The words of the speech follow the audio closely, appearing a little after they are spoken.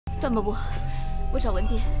段伯伯，我找文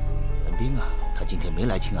斌。文斌啊，他今天没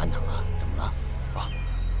来庆安堂啊，怎么了？啊，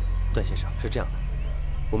段先生是这样的，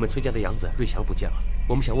我们崔家的养子瑞祥不见了，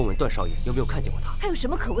我们想问问段少爷有没有看见过他？还有什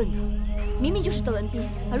么可问的？明明就是段文斌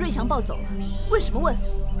把瑞祥抱走了，问什么问？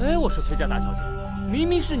哎，我说崔家大小姐，明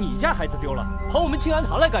明是你家孩子丢了，跑我们庆安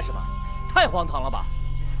堂来干什么？太荒唐了吧！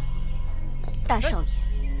大少爷，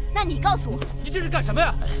那你告诉我，你这是干什么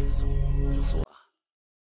呀？哎，子苏啊，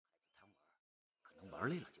贪玩，可能玩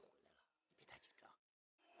累了就回来了，你别太紧张。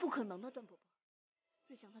不可能的，段伯伯，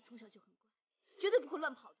瑞祥他从小就很乖，绝对不会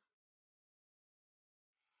乱跑的，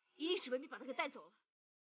一定是文斌把他给带走了。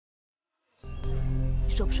你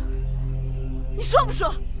说不说？你说不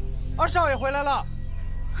说？二少爷回来了。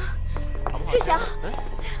瑞祥，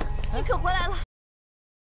你可回来了。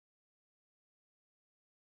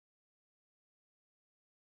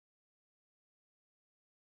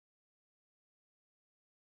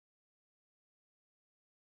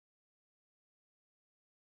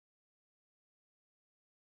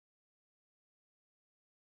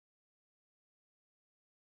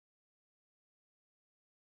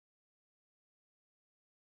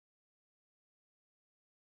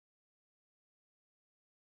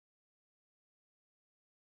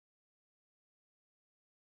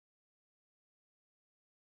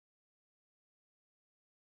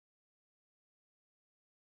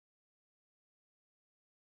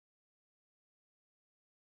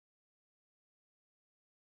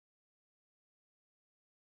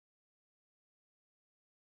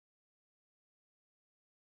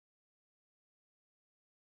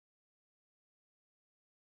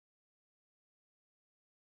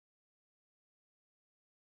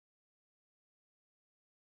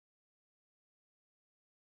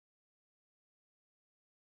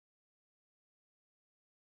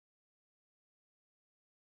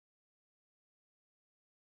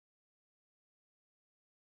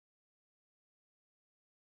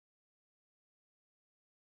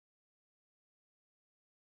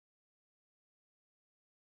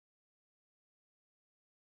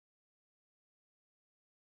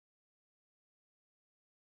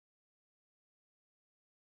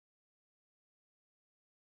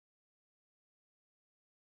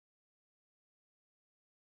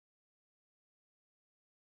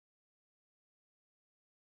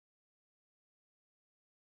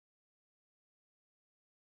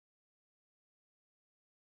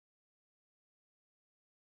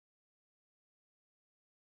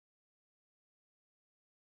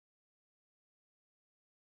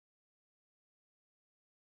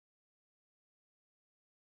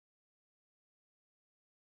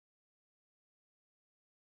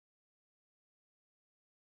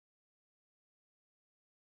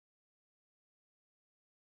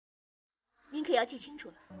您可要记清楚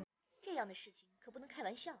了，这样的事情可不能开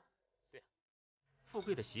玩笑。对呀，富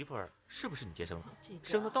贵的媳妇儿是不是你接生的？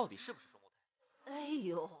生的到底是不是双胞胎？哎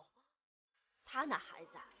呦，他那孩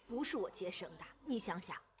子不是我接生的，你想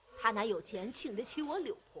想，他哪有钱请得起我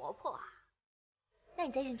柳婆婆啊？那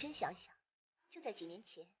你再认真想想，就在几年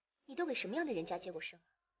前，你都给什么样的人家接过生啊？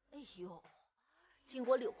哎呦，经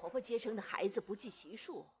我柳婆婆接生的孩子不计其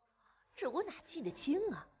数，这我哪记得清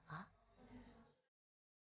啊？啊！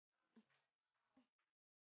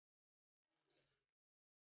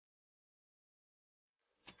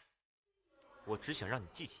我只想让你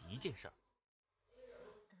记起一件事儿。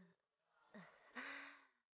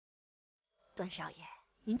段少爷，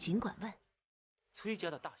您尽管问。崔家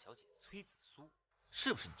的大小姐崔子苏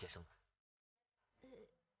是不是你接生的？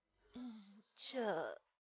这……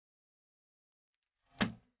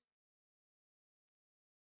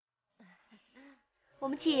我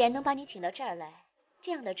们既然能把你请到这儿来，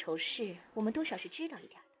这样的丑事我们多少是知道一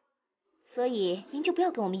点的，所以您就不要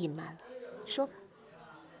跟我们隐瞒了，说吧。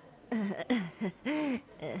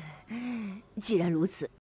既然如此，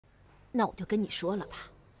那我就跟你说了吧。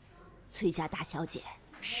崔家大小姐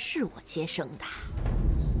是我接生的，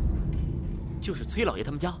就是崔老爷他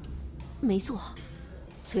们家。没错，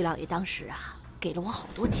崔老爷当时啊给了我好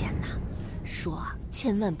多钱呢，说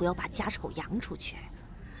千万不要把家丑扬出去。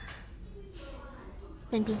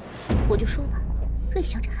文斌，我就说吧，瑞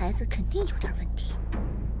祥这孩子肯定有点问题。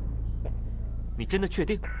你真的确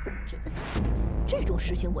定？这种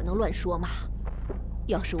事情我能乱说吗？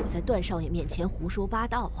要是我在段少爷面前胡说八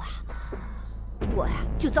道啊，我呀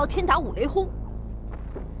就遭天打五雷轰。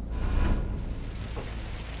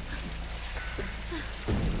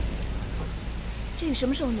这雨什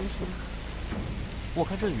么时候能停啊？我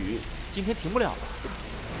看这雨今天停不了了。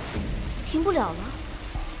停不了了？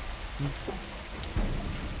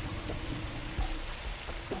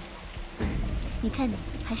你看你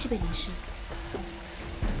还是被淋湿了。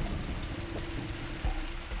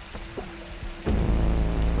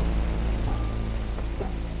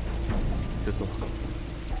子苏，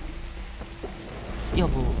要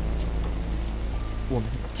不我们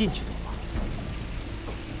进去躲吧？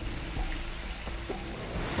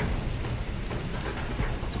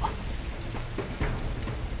走吧。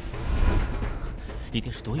一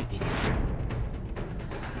定是躲雨那次，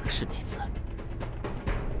是那次。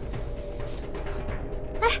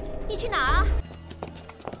哎，你去哪儿啊？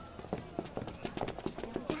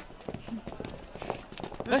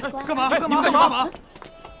哎，干嘛？干嘛？干嘛？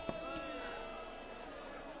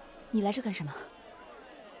你来这干什么？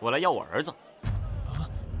我来要我儿子。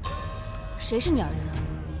谁是你儿子？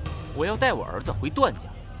我要带我儿子回段家。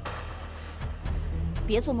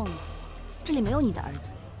别做梦了，这里没有你的儿子。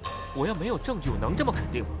我要没有证据，我能这么肯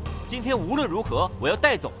定吗？今天无论如何，我要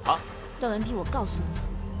带走他。段文斌，我告诉你，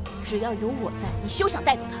只要有我在，你休想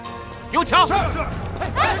带走他。给我抢！是。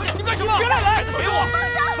哎，你干什么？别来！给我！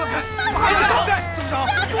放开！住手！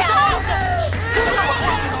住手！给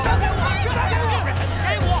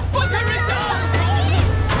我！放开瑞祥！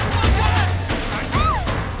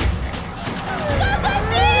高文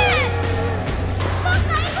斌，把孩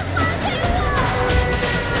子还给我！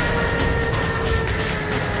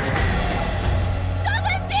高文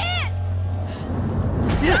斌，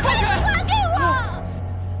把孩子还给我！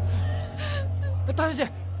大小姐，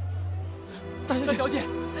大小姐，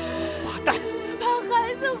妈蛋！把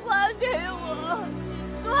孩子还给我，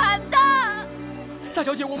短的！大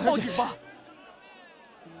小姐，我们报警吧！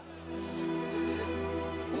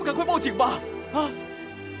我们赶快报警吧！啊，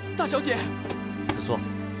大小姐，子苏，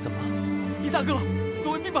怎么了？李大哥，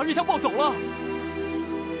段文斌把瑞香抱走了。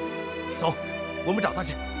走，我们找他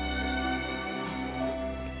去。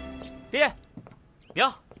爹，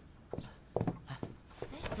娘，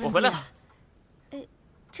我回来了。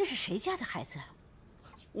这是谁家的孩子？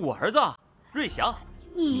我儿子瑞祥。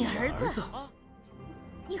你儿子？啊？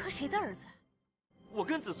你和谁的儿子？我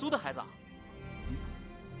跟子苏的孩子。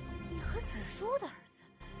你和子苏的儿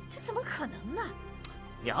子？这怎么可能呢？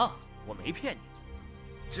娘，我没骗你。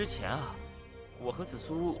之前啊，我和子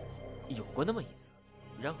苏有过那么一次，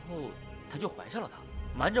然后她就怀上了他，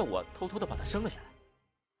瞒着我偷偷的把他生了下来。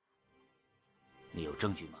你有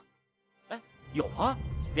证据吗？哎，有啊，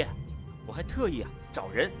爹，我还特意找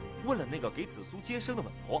人问了那个给子苏接生的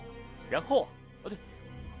稳婆，然后对，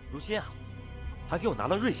如今还给我拿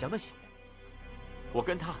了瑞祥的血，我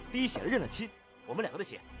跟他滴血认了亲，我们两个的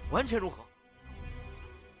血完全融合。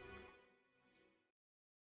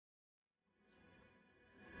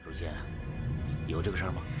如仙，有这个事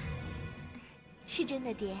儿吗？是真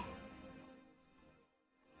的，爹。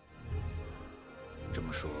这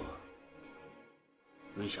么说，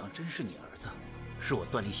瑞祥真是你儿子，是我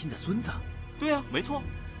段立新的孙子？对啊，没错。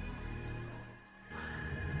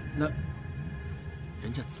那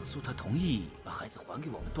人家子苏他同意把孩子还给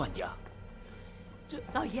我们段家。这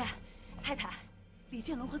老爷、太太，李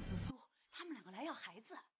建龙和子苏他们两个来要孩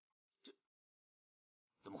子。这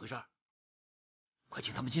怎么回事？快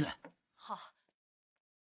请他们进来。好。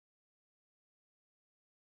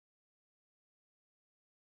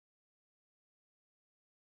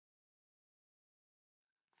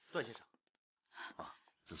段先生。啊，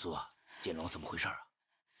子苏啊，建龙怎么回事啊？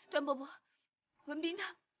段伯伯，文斌他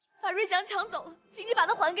把瑞祥抢走了，请你把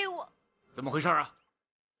他还给我。怎么回事啊？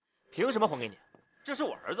凭什么还给你？这是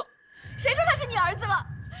我儿子。谁说他是你儿子了？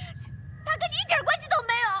他跟你一点关系都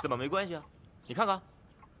没有。怎么没关系啊？你看看，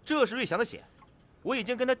这是瑞祥的血，我已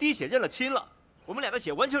经跟他滴血认了亲了，我们俩的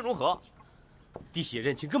血完全融合。滴血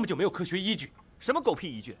认亲根本就没有科学依据。什么狗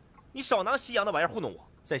屁依据？你少拿西洋的玩意儿糊弄我。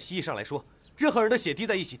在西医上来说，任何人的血滴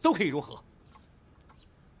在一起都可以融合。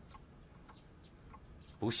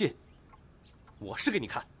不信，我试给你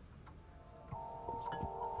看。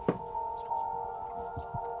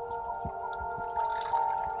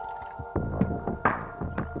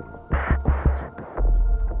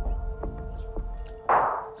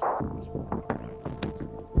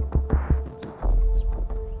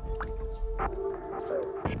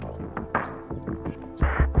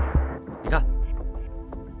你看。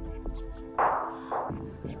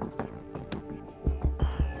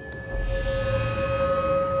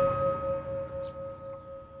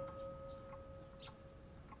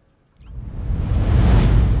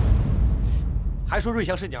还说瑞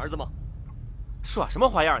祥是你儿子吗？耍什么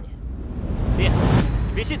花样你？爹，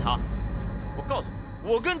你别信他。我告诉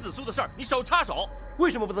你，我跟子苏的事儿，你少插手。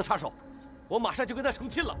为什么不能插手？我马上就跟他成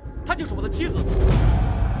亲了，她就是我的妻子。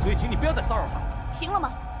所以，请你不要再骚扰她。行了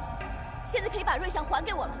吗？现在可以把瑞祥还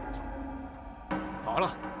给我了。好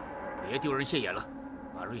了，别丢人现眼了，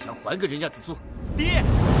把瑞祥还给人家子苏。爹，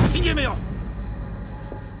听见没有？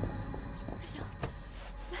瑞祥，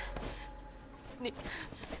你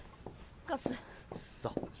告辞。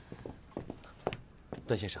走。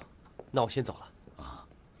段先生，那我先走了。啊，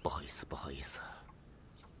不好意思，不好意思。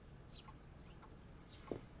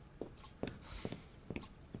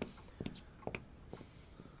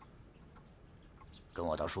跟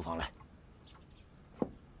我到书房来。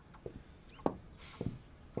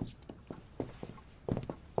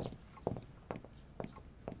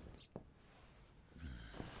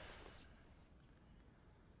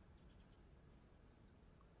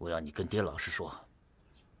我要你跟爹老师说，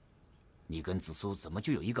你跟子苏怎么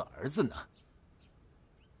就有一个儿子呢？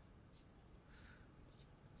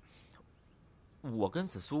我跟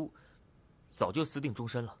子苏早就私定终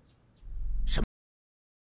身了。